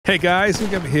Hey guys,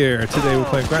 welcome here. Today we're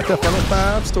playing Grand Theft Auto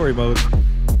 5 Story Mode.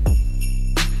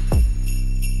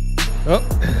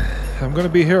 Oh, I'm gonna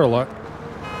be here a lot.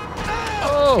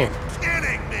 Oh! You're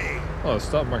kidding me! Oh,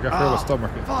 stop market. I forgot what stop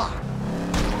market. Fuck!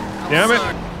 Damn it!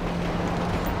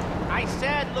 I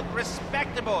said look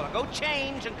respectable. Go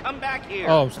change and come back here.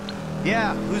 Oh,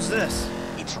 Yeah, who's this?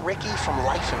 It's Ricky from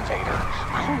Life Invader.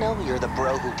 I know you're the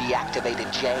bro who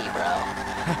deactivated Jay, bro.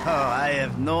 Oh, I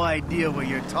have no idea what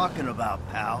you're talking about,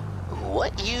 pal.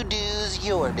 What you do's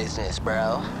your business,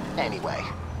 bro. Anyway,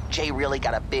 Jay really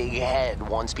got a big head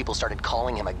once people started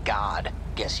calling him a god.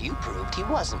 Guess you proved he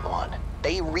wasn't one.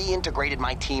 They reintegrated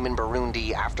my team in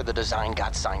Burundi after the design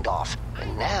got signed off.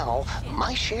 And now,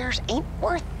 my shares ain't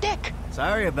worth dick.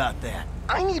 Sorry about that.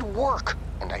 I need work.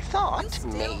 And I thought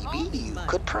maybe you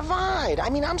could provide. I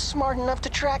mean, I'm smart enough to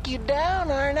track you down,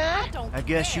 aren't I? I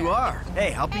guess you are.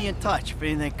 Hey, I'll be in touch if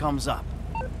anything comes up.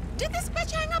 Did this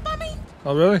bitch hang up on me?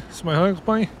 oh really? It's my hug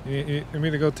bunny? You need me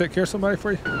to go take care of somebody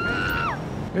for you?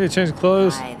 You need to change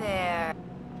clothes? Hi there.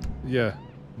 Yeah.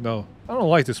 No. I don't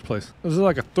like this place. This is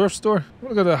like a thrift store. I'm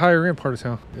gonna go to the higher end part of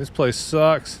town. This place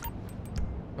sucks.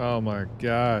 Oh my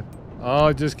god. Oh,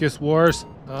 it just gets worse.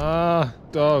 Oh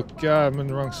god, I'm in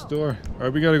the wrong store.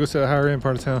 Alright, we gotta go to the higher end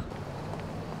part of town.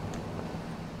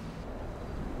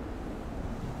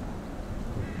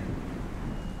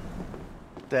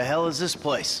 The hell is this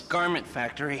place? Garment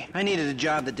factory. I needed a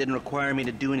job that didn't require me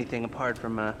to do anything apart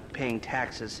from paying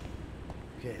taxes.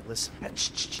 Okay, listen.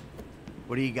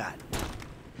 What do you got?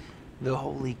 The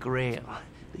Holy Grail.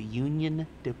 The Union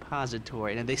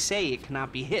Depository. And they say it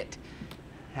cannot be hit.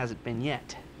 Hasn't been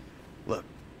yet. Look,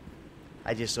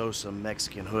 I just owe some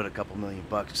Mexican hood a couple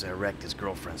 $1,000,000 because I wrecked his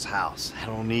girlfriend's house. I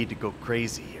don't need to go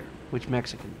crazy here. Which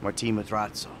Mexican? Martin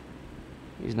Madrazo.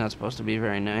 He's not supposed to be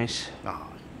very nice. Oh,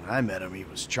 when I met him, he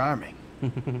was charming.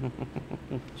 So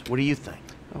what do you think?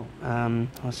 Oh,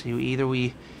 let's see. Either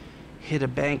we hit a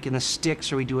bank in the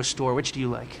sticks or we do a store. Which do you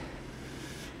like?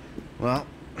 Well,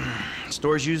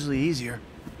 store's usually easier.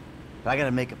 But I gotta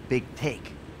make a big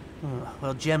take.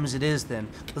 Well, gems it is then.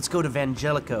 Let's go to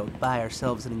Vangelico, buy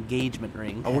ourselves an engagement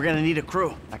ring. Oh, we're gonna need a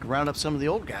crew. I can round up some of the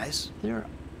old guys. There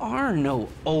are no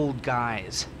old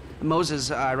guys. Moses,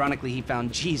 ironically, he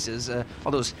found Jesus.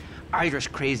 All those Irish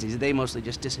crazies, they mostly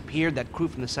just disappeared. That crew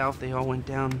from the south, they all went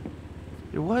down.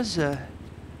 There was an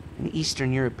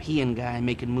Eastern European guy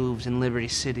making moves in Liberty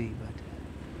City,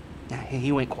 but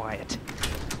he went quiet.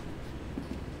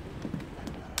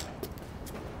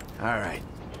 All right.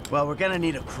 Well, we're gonna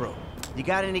need a crew. You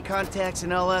got any contacts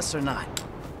in LS or not?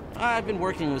 I've been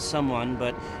working with someone,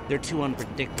 but they're too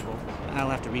unpredictable. I'll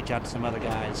have to reach out to some other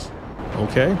guys.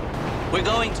 Okay. We're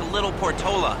going to Little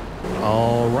Portola.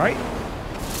 Alright.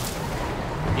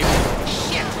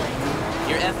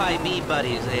 Your FIB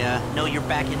buddies, they know you're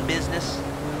back in business?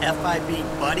 FIB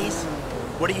buddies?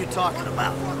 What are you talking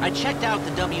about? I checked out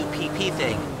the WPP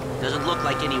thing. Doesn't look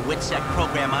like any WITSEC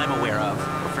program I'm aware of.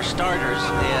 But for starters,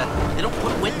 they don't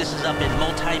put witnesses up in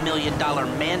multi-million-dollar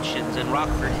mansions in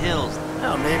Rockford Hills.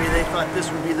 Well, maybe they thought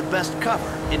this would be the best cover.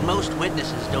 And most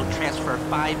witnesses don't transfer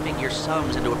five-figure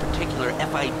sums into a particular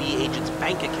FIB agent's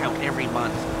bank account every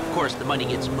month. Of course, the money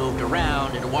gets moved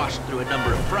around and washed through a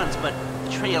number of fronts, but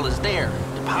the trail is there.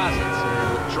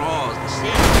 Deposits, withdrawals,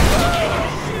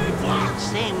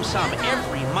 same sum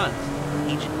every month.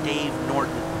 Agent Dave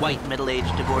Norton, white,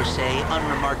 middle-aged divorcee,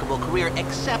 unremarkable career,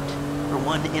 except for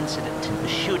one incident, the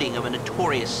shooting of a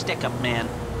notorious stick-up man,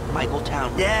 Michael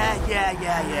Townley. Yeah,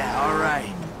 all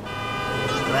right.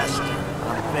 Lester,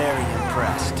 I'm very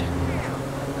impressed.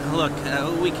 Look,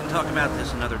 we can talk about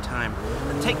this another time.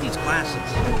 Take these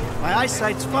glasses. My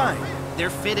eyesight's fine. They're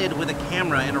fitted with a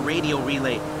camera and a radio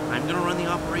relay. I'm gonna run the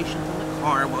operation from the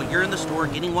car while you're in the store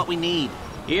getting what we need.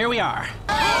 Here we are.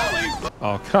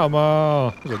 Oh, come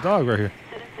on. There's a dog right here.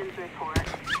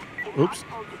 Oops.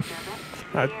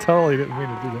 I totally didn't mean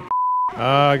to do that.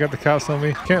 I got the cops on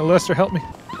me. Can't Lester help me?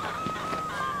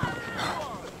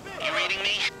 You reading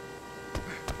me?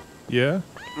 Yeah?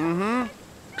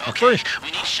 Okay,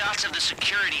 we need shots of the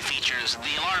security features,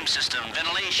 the alarm system,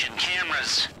 ventilation,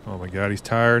 cameras. Oh my god, he's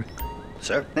tired.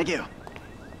 Sir, thank you.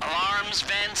 Alarms,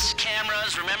 vents,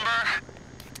 cameras, remember?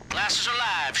 Glasses are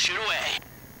live, shoot away.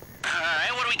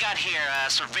 Alright, what do we got here?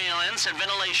 Surveillance and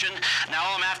ventilation. Now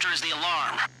all I'm after is the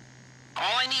alarm.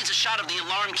 All I need is a shot of the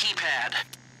alarm keypad.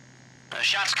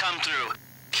 Shots come through.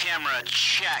 Camera,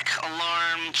 check.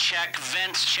 Alarm, check.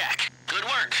 Vents, check. Good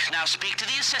work. Now speak to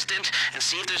the assistant and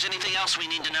see if there's anything else we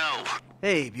need to know.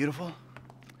 Hey, beautiful.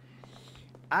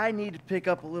 I need to pick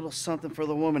up a little something for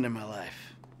the woman in my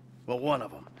life. Well, one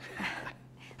of them.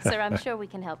 Sir, I'm sure we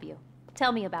can help you.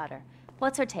 Tell me about her.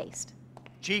 What's her taste?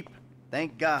 Cheap,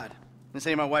 Thank God. This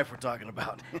ain't my wife we're talking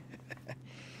about.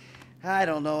 I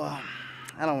don't know.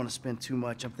 I don't want to spend too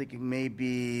much. I'm thinking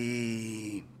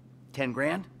maybe 10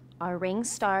 grand? Our rings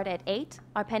start at 8,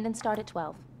 our pendants start at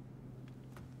 12.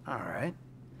 All right.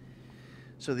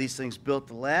 So these things built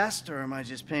to last, or am I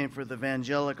just paying for the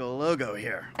Vangelico logo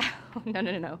here?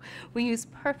 No. We use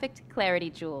perfect clarity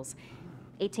jewels.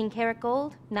 18 karat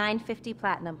gold, 950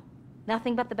 platinum.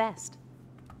 Nothing but the best.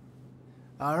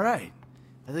 All right.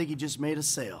 I think you just made a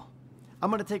sale.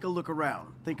 I'm gonna take a look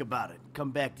around. Think about it.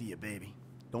 Come back to you, baby.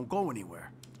 Don't go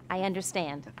anywhere. I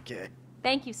understand. Okay.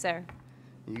 Thank you, sir.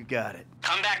 You got it.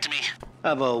 Come back to me.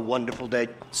 Have a wonderful day.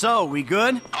 So, we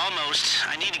good? Almost.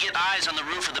 I need to get eyes on the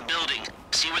roof of the building.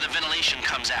 See where the ventilation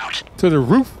comes out. To the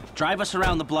roof? Drive us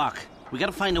around the block. We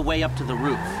gotta find a way up to the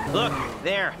roof. Look,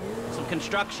 there. Some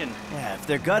construction. Yeah, if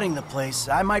they're gutting the place,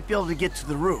 I might be able to get to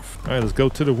the roof. All right, let's go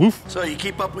to the roof. So, you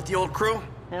keep up with the old crew?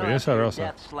 Well, yes, after sir, your also.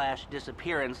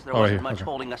 death/disappearance, there Oh, wasn't here, much okay.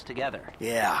 holding us together.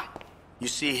 Yeah. You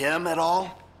see him at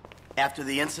all? After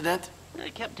the incident? I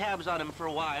kept tabs on him for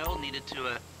a while. Needed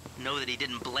to know that he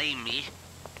didn't blame me.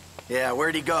 Yeah,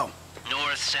 where'd he go?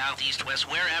 North, south, east, west,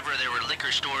 wherever there were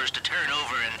liquor stores to turn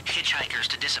over and hitchhikers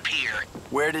to disappear.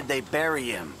 Where did they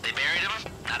bury him? They buried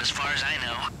him? Not as far as I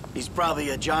know. He's probably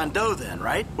a John Doe then,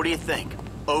 right? What do you think?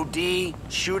 OD,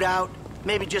 shootout,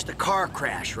 maybe just a car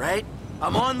crash, right?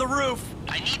 I'm on the roof.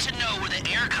 I need to know where the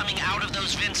air coming out of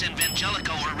those vents in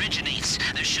Vangelico originates.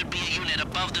 There should be a unit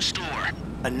above the store.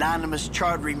 Anonymous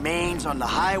charred remains on the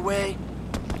highway.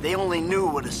 They only knew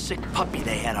what a sick puppy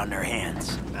they had on their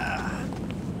hands.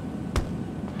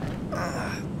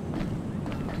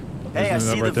 Hey, I Isn't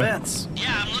that see right the there? vents.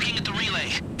 Yeah, I'm looking at the relay.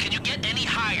 Can you get any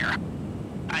higher?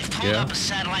 I've pulled Yeah. up a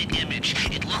satellite image.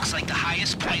 It looks like the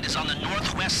highest point is on the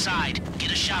northwest side.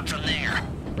 Get a shot from there.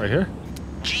 Right here?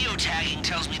 Geotagging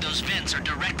tells me those vents are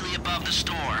directly above the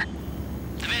store.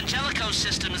 The Vangelico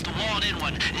system is the walled-in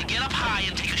one. Get up high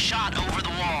and take a shot over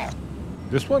the wall.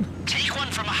 This one? Take one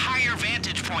from a higher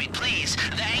vantage point, please.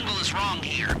 The angle is wrong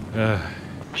here.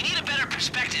 We need a better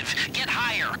perspective. Get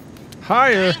higher. The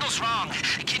Higher? angle's wrong.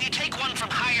 Can you take one from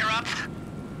higher up?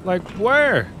 Like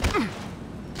where?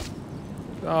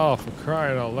 Oh, for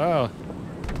crying out loud.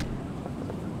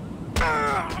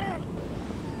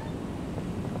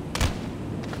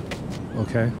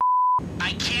 Okay.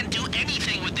 I can't do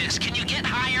anything with this. Can you get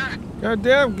higher? God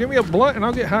damn, give me a blunt and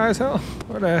I'll get high as hell.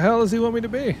 Where the hell does he want me to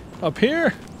be? Up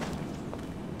here?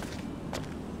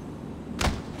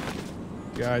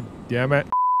 God damn it.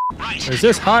 Right. Is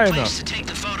this You're high well enough? placed to take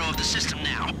the photo of the system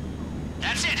now.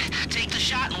 That's it. Take the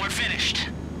shot and we're finished.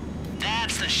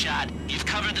 That's the shot. You've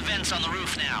covered the vents on the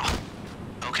roof now.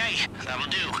 Okay, that'll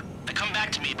do. Now come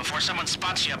back to me before someone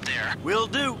spots you up there. Will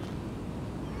do.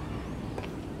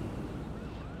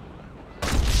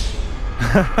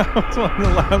 I was on the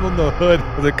land on the hood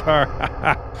of the car.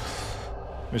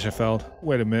 Mission failed.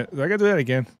 Wait a minute. I gotta do that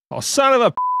again. Oh, son of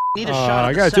a Need a shot of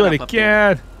I the gotta do it setup up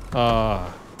there.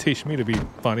 again. Teach me to be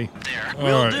funny. There.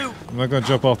 Will Alright. do. I'm not gonna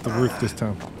jump off the roof this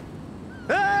time.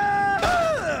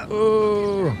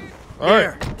 Oh. Here,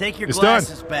 Alright. take your It's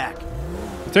glasses back.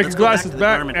 Take Let's your go glasses to the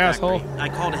back, garment asshole. factory. I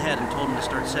called ahead and told him to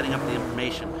start setting up the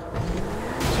information.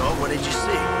 So, what did you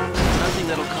see? Nothing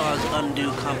that'll cause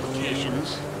undue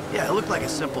complications. Yeah, it looked like a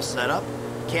simple setup.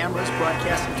 Cameras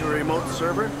broadcasting to a remote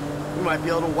server. We might be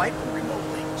able to wipe them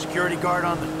remotely. Security guard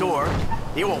on the door.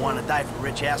 He won't want to die for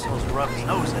rich assholes to rub his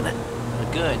nose in it.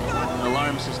 Good. The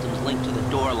alarm system's linked to the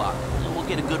door lock. And we'll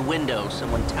get a good window.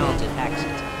 Someone talented hacks it.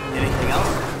 Anything else?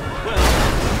 Well,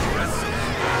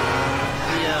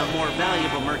 the more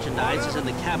valuable merchandise is in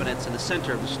the cabinets in the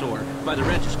center of the store, by the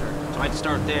register. So I'd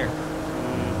start there.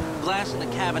 Glass in the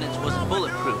cabinets wasn't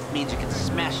bulletproof. Means you can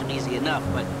smash them easy enough,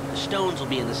 but the stones will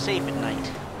be in the safe at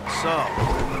night. So,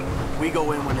 we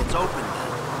go in when it's open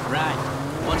then.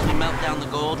 Right. Once we melt down the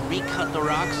gold, recut the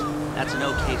rocks, that's an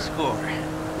okay score.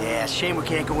 Yeah, shame we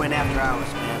can't go in after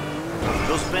hours, man.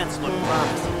 Those vents look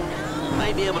promising.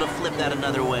 Might be able to flip that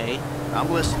another way.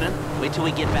 I'm listening. Wait till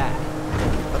we get back.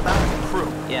 About the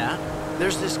crew. Yeah?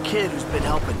 There's this kid who's been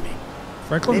helping me.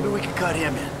 Franklin? Maybe we could cut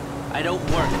him in. I don't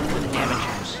work with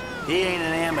amateurs. He ain't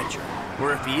an amateur.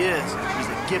 Or if he is, he's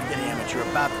a gifted amateur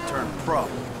about to turn pro.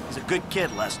 He's a good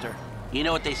kid, Lester. You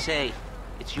know what they say.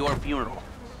 It's your funeral.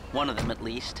 One of them, at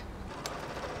least.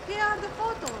 Here are the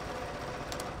photos.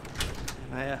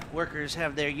 My workers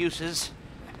have their uses.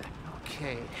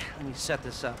 Okay, let me set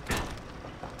this up.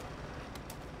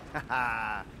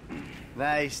 Haha.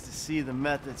 Nice to see the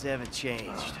methods haven't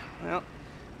changed. Well,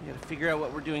 we gotta figure out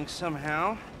what we're doing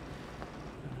somehow.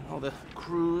 All the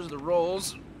crews, the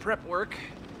rolls, prep work.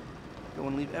 Don't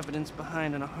want to leave evidence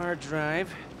behind on a hard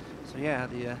drive. So yeah,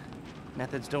 the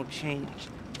Methods don't change.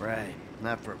 Right,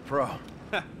 not for a pro.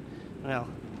 Well,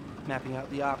 mapping out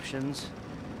the options,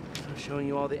 showing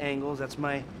you all the angles, that's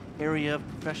my area of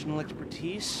professional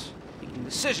expertise. Making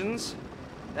decisions,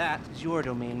 that is your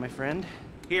domain, my friend.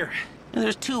 Here. And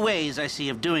there's two ways I see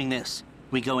of doing this.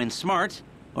 We go in smart,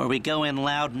 or we go in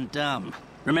loud and dumb.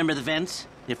 Remember the vents?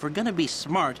 If we're gonna be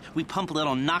smart, we pump a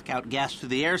little knockout gas through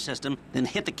the air system, then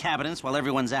hit the cabinets while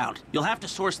everyone's out. You'll have to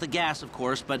source the gas, of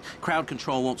course, but crowd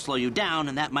control won't slow you down,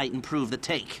 and that might improve the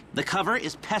take. The cover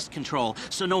is pest control,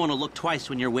 so no one will look twice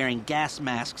when you're wearing gas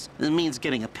masks. It means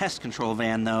getting a pest control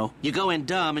van, though. You go in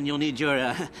dumb, and you'll need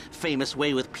your, famous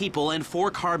way with people and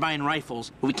 4 carbine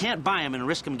rifles. We can't buy them and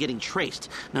risk them getting traced.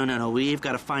 No, we've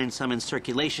got to find some in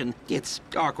circulation. It's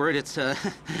awkward, it's,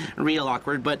 real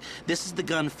awkward, but this is the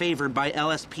gun favored by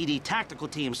LSPD tactical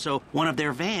teams, so one of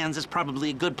their vans is probably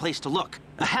a good place to look.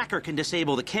 A hacker can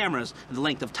disable the cameras. The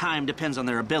length of time depends on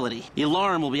their ability. The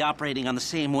alarm will be operating on the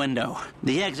same window.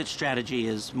 The exit strategy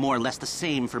is more or less the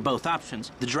same for both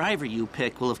options. The driver you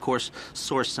pick will, of course,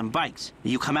 source some bikes.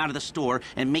 You come out of the store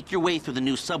and make your way through the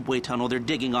new subway tunnel they're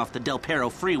digging off the Del Perro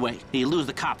freeway. You lose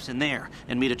the cops in there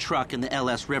and meet a truck in the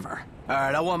LS River. All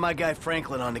right, I want my guy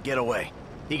Franklin on the getaway.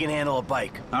 He can handle a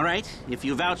bike. All right, if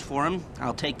you vouch for him,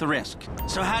 I'll take the risk.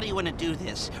 So how do you want to do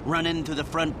this? Run in through the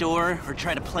front door or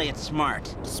try to play it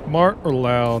smart? Smart or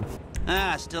loud?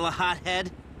 Still a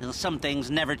hothead? Well, some things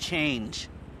never change.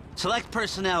 Select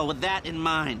personnel with that in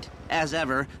mind. As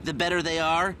ever, the better they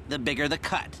are, the bigger the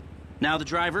cut. Now the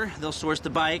driver, they'll source the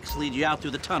bikes, lead you out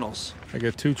through the tunnels. I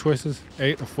get 2 choices,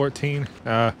 8 or 14.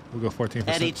 We'll go 14%.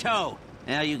 Eddie Toe.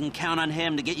 Now you can count on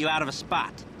him to get you out of a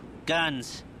spot.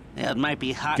 Guns. Yeah, it might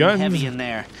be hot and heavy in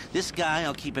there. This guy,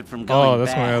 I'll keep it from going Oh,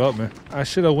 that's bad. gonna add up, man. I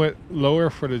should have went lower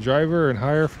for the driver and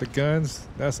higher for the guns.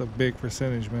 That's a big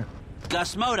percentage, man.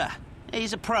 Gus Moda.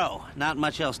 He's a pro. Not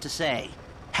much else to say.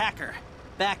 Hacker.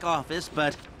 Back office,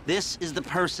 but this is the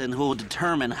person who will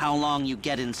determine how long you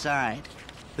get inside.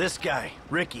 This guy,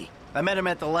 Ricky. I met him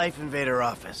at the Life Invader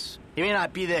office. He may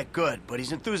not be that good, but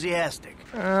he's enthusiastic.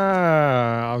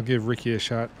 I'll give Ricky a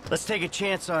shot. Let's take a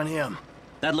chance on him.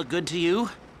 That look good to you?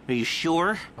 Are you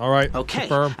sure? All right, okay.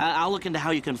 confirm. I'll look into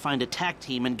how you can find a TAC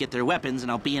team and get their weapons,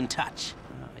 and I'll be in touch.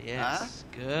 Oh, yes.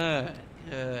 Huh?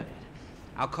 Good.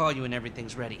 I'll call you when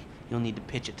everything's ready. You'll need to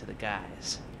pitch it to the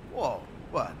guys. Whoa,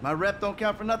 what? My rep don't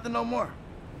count for nothing no more?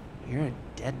 You're a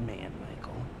dead man,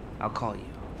 Michael. I'll call you.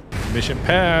 Mission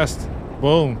passed.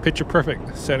 Boom, picture perfect,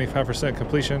 75%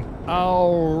 completion.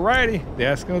 Alrighty,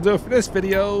 that's gonna do it for this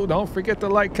video. Don't forget to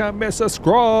like, comment,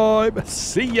 subscribe.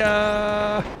 See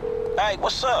ya. Hey,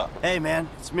 what's up? Hey, man,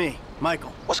 it's me,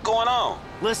 Michael. What's going on?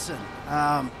 Listen,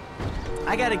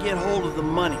 I gotta get hold of the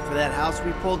money for that house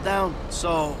we pulled down,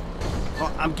 so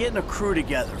I'm getting a crew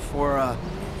together for,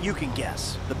 you can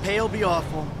guess. The pay will be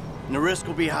awful, and the risk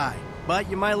will be high, but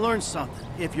you might learn something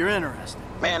if you're interested.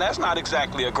 Man, that's not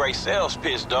exactly a great sales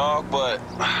pitch, dog, but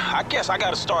I guess I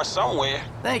gotta start somewhere.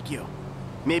 Thank you.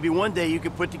 Maybe one day you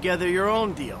could put together your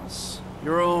own deals,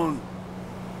 your own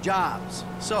jobs.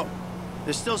 So,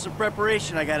 there's still some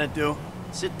preparation I gotta do.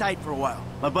 Sit tight for a while.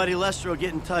 My buddy Lester will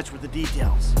get in touch with the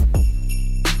details.